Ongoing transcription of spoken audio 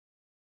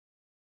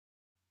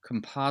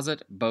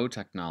Composite bow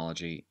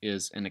technology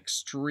is an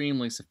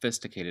extremely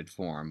sophisticated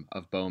form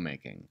of bow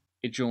making.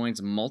 It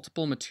joins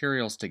multiple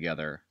materials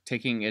together,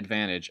 taking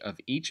advantage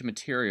of each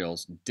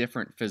material's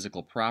different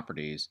physical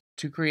properties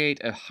to create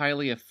a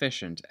highly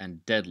efficient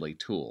and deadly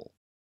tool.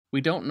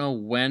 We don't know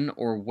when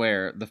or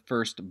where the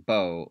first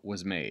bow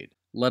was made,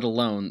 let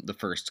alone the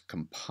first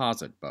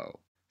composite bow.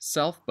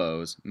 Self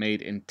bows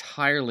made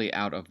entirely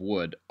out of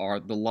wood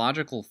are the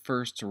logical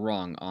first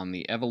rung on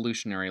the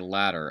evolutionary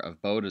ladder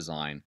of bow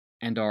design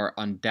and are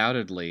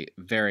undoubtedly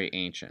very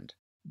ancient.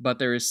 But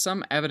there is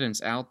some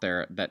evidence out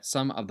there that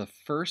some of the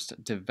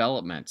first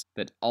developments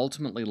that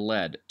ultimately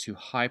led to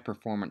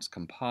high-performance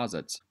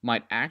composites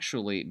might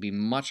actually be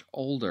much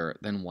older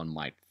than one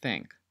might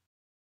think.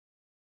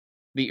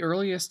 The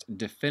earliest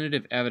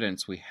definitive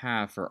evidence we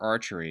have for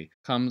archery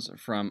comes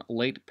from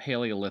late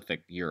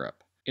Paleolithic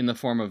Europe, in the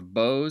form of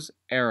bows,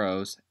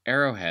 arrows,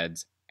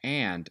 arrowheads,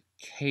 and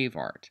cave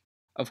art.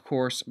 Of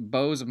course,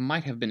 bows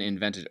might have been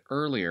invented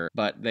earlier,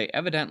 but they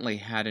evidently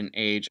had an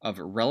age of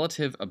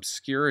relative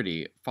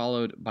obscurity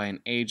followed by an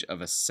age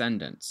of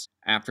ascendance,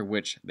 after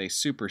which they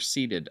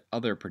superseded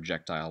other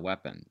projectile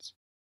weapons.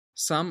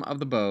 Some of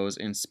the bows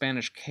in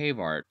Spanish cave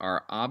art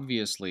are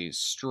obviously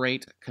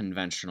straight,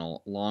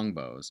 conventional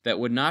longbows that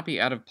would not be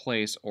out of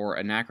place or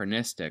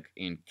anachronistic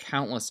in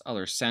countless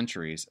other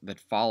centuries that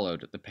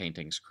followed the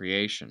painting's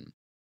creation.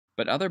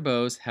 But other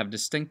bows have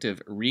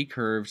distinctive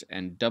recurved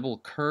and double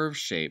curve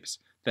shapes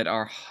that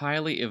are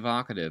highly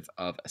evocative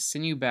of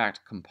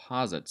sinew-backed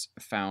composites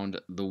found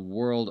the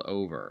world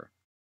over.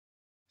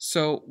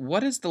 So,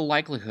 what is the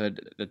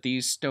likelihood that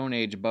these Stone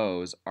Age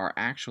bows are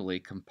actually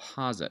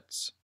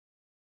composites?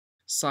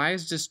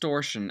 Size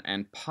distortion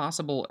and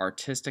possible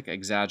artistic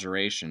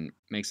exaggeration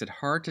makes it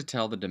hard to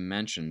tell the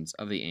dimensions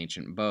of the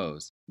ancient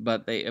bows,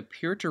 but they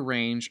appear to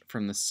range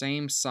from the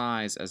same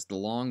size as the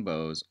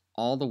longbows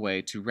all the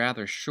way to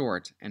rather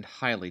short and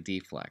highly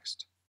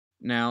deflexed.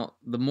 Now,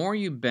 the more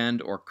you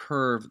bend or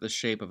curve the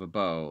shape of a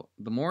bow,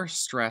 the more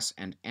stress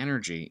and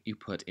energy you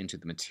put into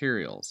the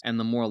materials, and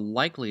the more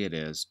likely it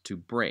is to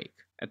break.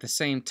 At the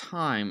same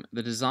time,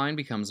 the design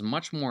becomes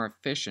much more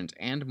efficient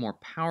and more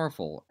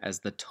powerful as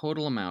the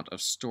total amount of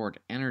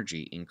stored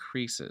energy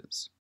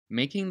increases.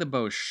 Making the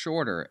bow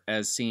shorter,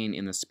 as seen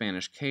in the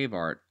Spanish cave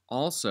art,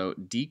 also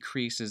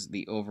decreases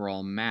the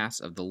overall mass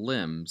of the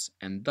limbs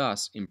and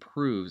thus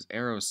improves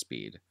arrow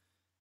speed.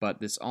 But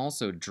this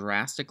also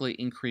drastically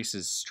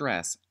increases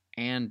stress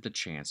and the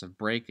chance of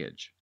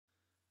breakage.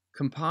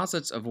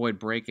 Composites avoid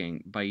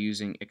breaking by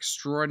using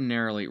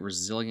extraordinarily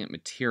resilient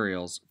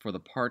materials for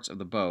the parts of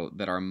the bow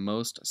that are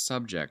most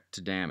subject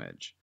to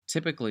damage,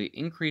 typically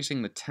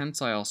increasing the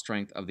tensile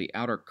strength of the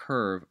outer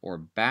curve or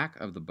back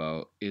of the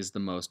bow is the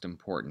most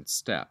important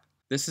step.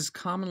 This is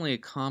commonly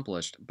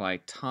accomplished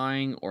by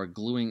tying or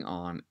gluing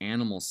on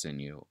animal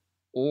sinew,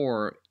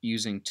 or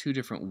using two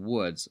different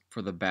woods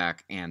for the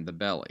back and the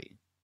belly.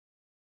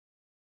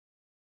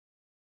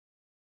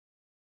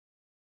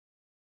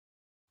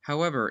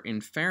 However,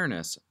 in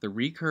fairness, the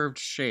recurved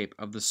shape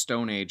of the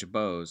Stone Age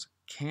bows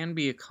can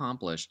be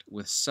accomplished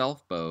with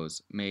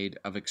self-bows made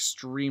of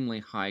extremely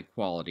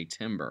high-quality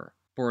timber.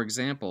 For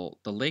example,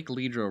 the Lake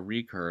Ledro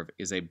recurve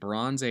is a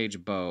Bronze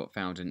Age bow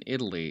found in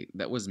Italy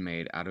that was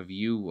made out of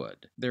yew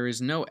wood. There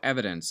is no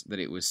evidence that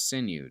it was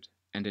sinewed,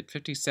 and at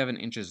 57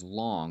 inches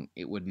long,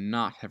 it would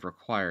not have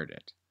required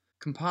it.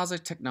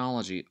 Composite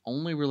technology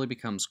only really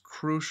becomes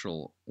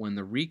crucial when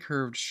the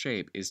recurved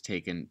shape is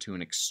taken to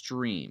an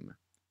extreme,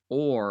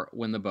 or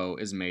when the bow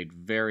is made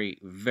very,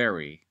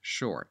 very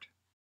short.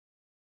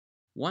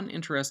 One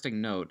interesting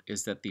note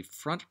is that the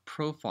front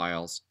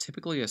profiles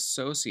typically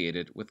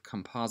associated with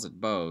composite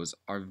bows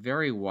are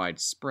very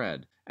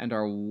widespread and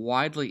are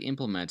widely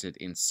implemented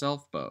in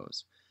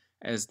self-bows,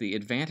 as the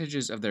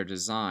advantages of their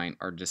design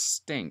are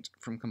distinct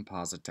from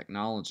composite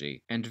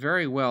technology and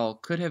very well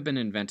could have been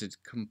invented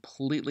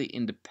completely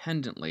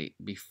independently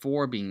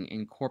before being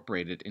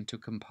incorporated into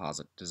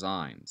composite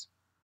designs.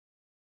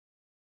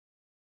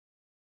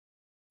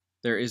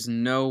 There is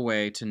no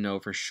way to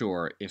know for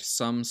sure if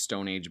some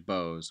Stone Age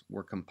bows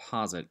were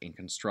composite in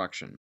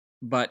construction.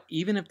 But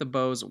even if the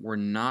bows were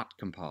not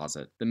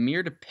composite, the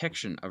mere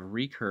depiction of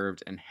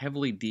recurved and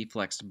heavily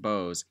deflexed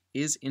bows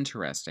is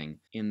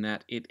interesting in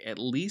that it at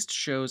least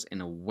shows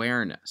an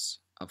awareness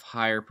of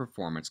higher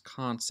performance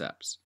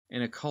concepts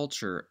in a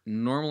culture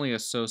normally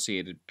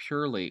associated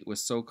purely with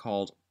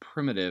so-called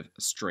primitive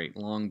straight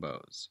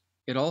longbows.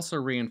 It also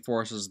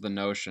reinforces the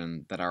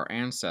notion that our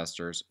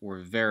ancestors were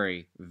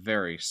very,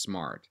 very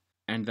smart,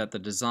 and that the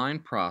design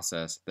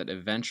process that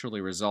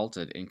eventually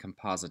resulted in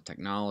composite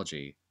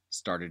technology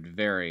started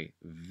very,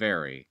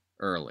 very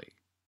early.